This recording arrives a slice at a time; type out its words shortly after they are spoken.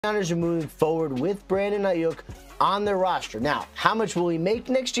49ers are moving forward with Brandon Aiyuk on their roster. Now, how much will he make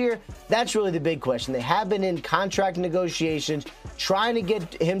next year? That's really the big question. They have been in contract negotiations, trying to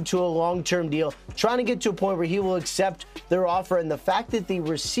get him to a long-term deal, trying to get to a point where he will accept their offer. And the fact that the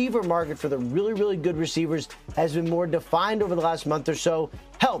receiver market for the really, really good receivers has been more defined over the last month or so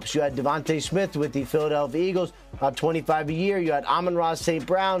helps. You had Devontae Smith with the Philadelphia Eagles, about $25 a year. You had Amon-Ra St.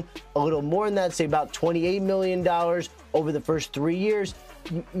 Brown, a little more than that, say about $28 million over the first 3 years.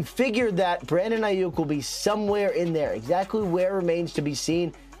 You figure that Brandon Aiyuk will be somewhere in there. Exactly where remains to be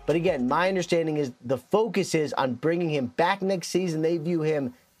seen. But again, my understanding is the focus is on bringing him back next season. They view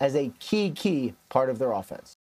him as a key part of their offense.